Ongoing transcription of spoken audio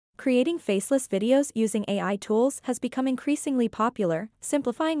Creating faceless videos using AI tools has become increasingly popular,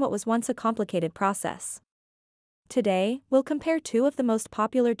 simplifying what was once a complicated process. Today, we'll compare two of the most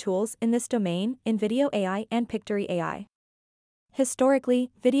popular tools in this domain, InVideo AI and Pictoria AI. Historically,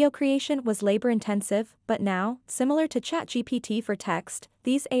 video creation was labor-intensive, but now, similar to ChatGPT for text,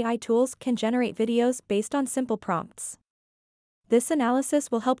 these AI tools can generate videos based on simple prompts. This analysis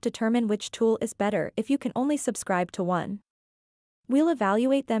will help determine which tool is better if you can only subscribe to one. We'll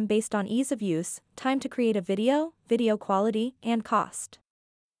evaluate them based on ease of use, time to create a video, video quality, and cost.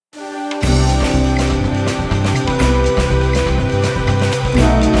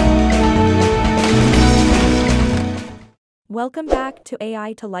 Welcome back to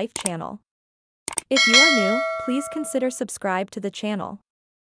AI to Life channel. If you are new, please consider subscribe to the channel.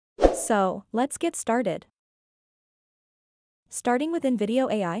 So, let's get started. Starting with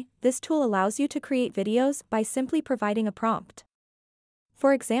InVideo AI, this tool allows you to create videos by simply providing a prompt.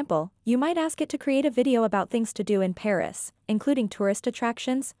 For example, you might ask it to create a video about things to do in Paris, including tourist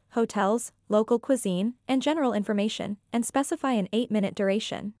attractions, hotels, local cuisine, and general information, and specify an 8-minute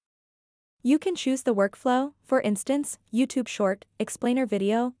duration. You can choose the workflow, for instance, YouTube short, explainer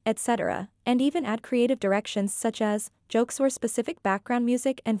video, etc., and even add creative directions such as jokes or specific background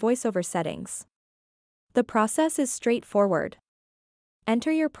music and voiceover settings. The process is straightforward.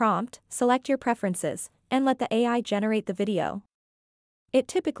 Enter your prompt, select your preferences, and let the AI generate the video. It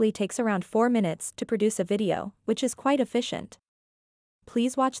typically takes around 4 minutes to produce a video, which is quite efficient.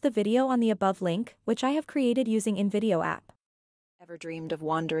 Please watch the video on the above link, which I have created using InVideo app. Ever dreamed of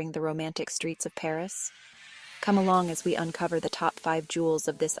wandering the romantic streets of Paris? Come along as we uncover the top 5 jewels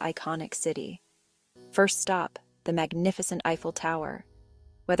of this iconic city. First stop, the magnificent Eiffel Tower.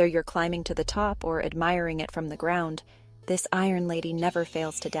 Whether you're climbing to the top or admiring it from the ground, this Iron Lady never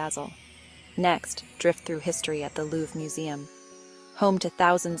fails to dazzle. Next, drift through history at the Louvre Museum. Home to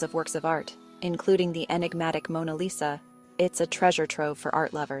thousands of works of art, including the enigmatic Mona Lisa, it's a treasure trove for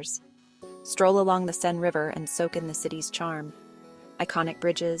art lovers. Stroll along the Seine River and soak in the city's charm. Iconic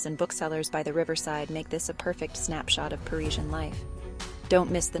bridges and booksellers by the riverside make this a perfect snapshot of Parisian life.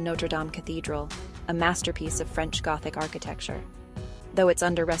 Don't miss the Notre Dame Cathedral, a masterpiece of French Gothic architecture. Though it's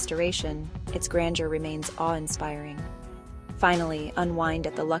under restoration, its grandeur remains awe-inspiring. Finally, unwind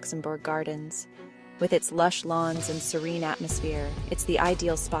at the Luxembourg Gardens. With its lush lawns and serene atmosphere, it's the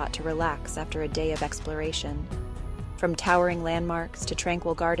ideal spot to relax after a day of exploration. From towering landmarks to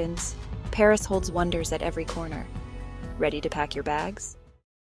tranquil gardens, Paris holds wonders at every corner. Ready to pack your bags?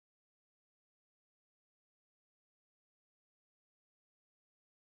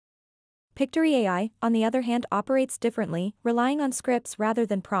 Pictoria AI, on the other hand, operates differently, relying on scripts rather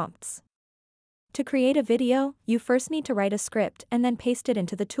than prompts. To create a video, you first need to write a script and then paste it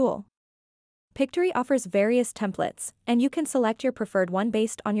into the tool. Pictoria offers various templates, and you can select your preferred one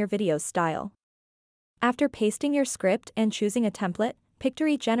based on your video's style. After pasting your script and choosing a template,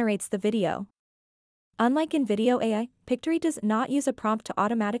 Pictoria generates the video. Unlike InVideo AI, Pictoria does not use a prompt to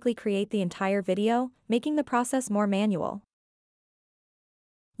automatically create the entire video, making the process more manual.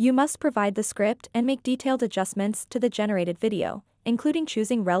 You must provide the script and make detailed adjustments to the generated video, including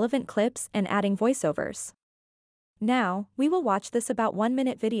choosing relevant clips and adding voiceovers. Now, we will watch this about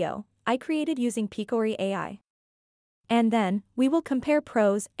 1-minute video I created using Pictoria AI. And then, we will compare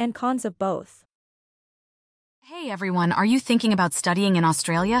pros and cons of both. Hey everyone, are you thinking about studying in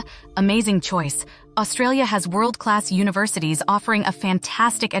Australia? Amazing choice. Australia has world-class universities offering a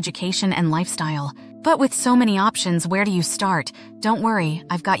fantastic education and lifestyle. But with so many options, where do you start? Don't worry,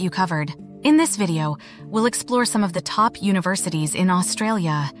 I've got you covered. In this video, we'll explore some of the top universities in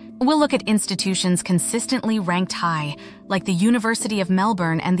Australia. We'll look at institutions consistently ranked high, like the University of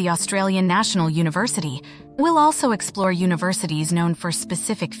Melbourne and the Australian National University. We'll also explore universities known for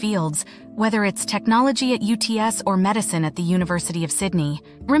specific fields, whether it's technology at UTS or medicine at the University of Sydney.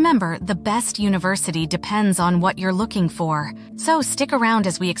 Remember, the best university depends on what you're looking for. So stick around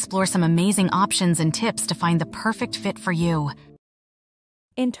as we explore some amazing options and tips to find the perfect fit for you.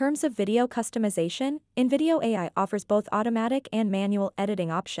 In terms of video customization, InVideo AI offers both automatic and manual editing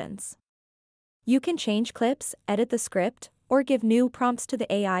options. You can change clips, edit the script, or give new prompts to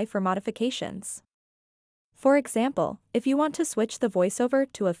the AI for modifications. For example, if you want to switch the voiceover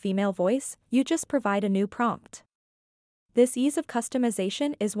to a female voice, you just provide a new prompt. This ease of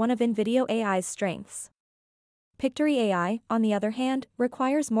customization is one of InVideo AI's strengths. Pictoria AI, on the other hand,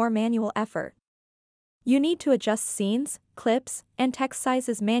 requires more manual effort. You need to adjust scenes, clips, and text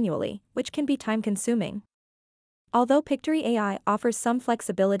sizes manually, which can be time-consuming. Although Pictoria AI offers some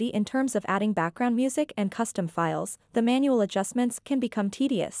flexibility in terms of adding background music and custom files, the manual adjustments can become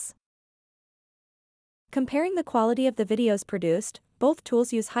tedious. Comparing the quality of the videos produced, both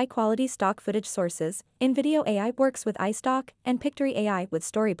tools use high-quality stock footage sources. InVideo AI works with iStock, and Pictoria AI with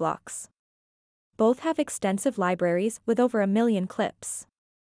Storyblocks. Both have extensive libraries with over 1 million clips.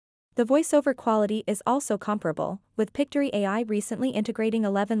 The voiceover quality is also comparable, with Pictoria AI recently integrating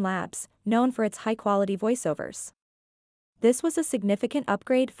 11 Labs, known for its high-quality voiceovers. This was a significant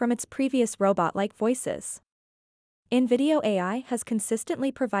upgrade from its previous robot-like voices. InVideo AI has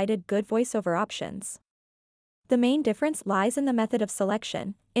consistently provided good voiceover options. The main difference lies in the method of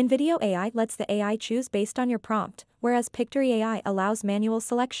selection. InVideo AI lets the AI choose based on your prompt, whereas Pictoria AI allows manual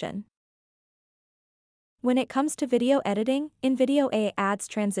selection. When it comes to video editing, InVideo AI adds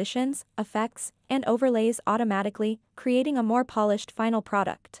transitions, effects, and overlays automatically, creating a more polished final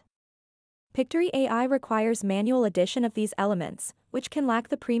product. Pictoria AI requires manual addition of these elements, which can lack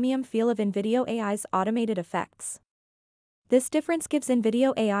the premium feel of InVideo AI's automated effects. This difference gives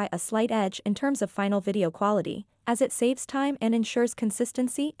InVideo AI a slight edge in terms of final video quality, as it saves time and ensures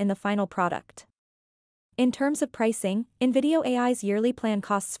consistency in the final product. In terms of pricing, InVideo AI's yearly plan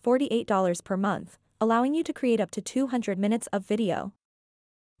costs $48 per month, allowing you to create up to 200 minutes of video.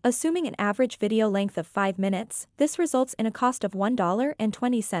 Assuming an average video length of 5 minutes, this results in a cost of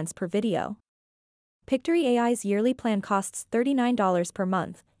 $1.20 per video. Pictoria AI's yearly plan costs $39 per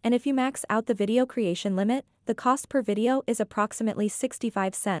month, and if you max out the video creation limit, the cost per video is approximately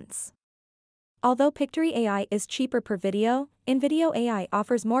 65 cents. Although Pictoria AI is cheaper per video, InVideo AI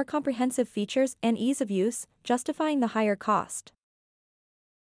offers more comprehensive features and ease of use, justifying the higher cost.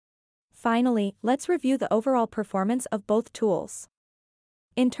 Finally, let's review the overall performance of both tools.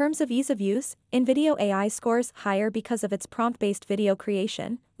 In terms of ease of use, InVideo AI scores higher because of its prompt-based video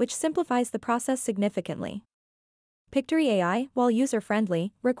creation, which simplifies the process significantly. Pictoria AI, while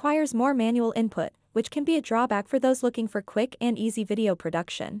user-friendly, requires more manual input, which can be a drawback for those looking for quick and easy video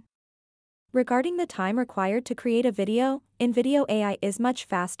production. Regarding the time required to create a video, InVideo AI is much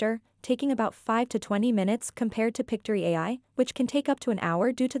faster, taking about 5 to 20 minutes compared to Pictoria AI, which can take up to an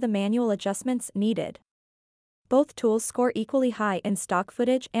hour due to the manual adjustments needed. Both tools score equally high in stock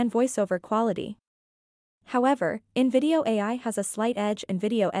footage and voiceover quality. However, InVideo AI has a slight edge in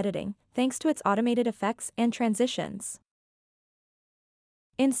video editing, thanks to its automated effects and transitions.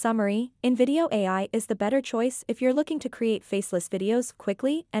 In summary, InVideo AI is the better choice if you're looking to create faceless videos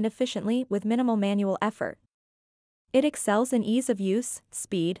quickly and efficiently with minimal manual effort. It excels in ease of use,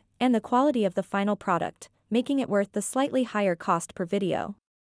 speed, and the quality of the final product, making it worth the slightly higher cost per video.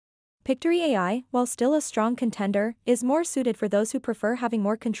 Pictoria AI, while still a strong contender, is more suited for those who prefer having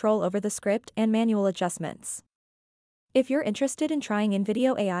more control over the script and manual adjustments. If you're interested in trying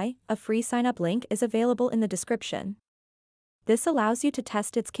InVideo AI, a free sign-up link is available in the description. This allows you to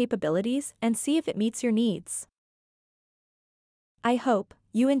test its capabilities and see if it meets your needs. I hope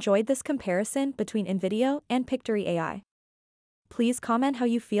you enjoyed this comparison between InVideo and Pictoria AI. Please comment how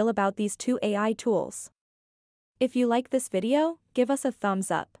you feel about these two AI tools. If you like this video, give us a thumbs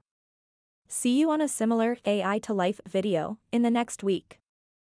up. See you on a similar AI to Life video in the next week.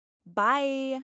 Bye!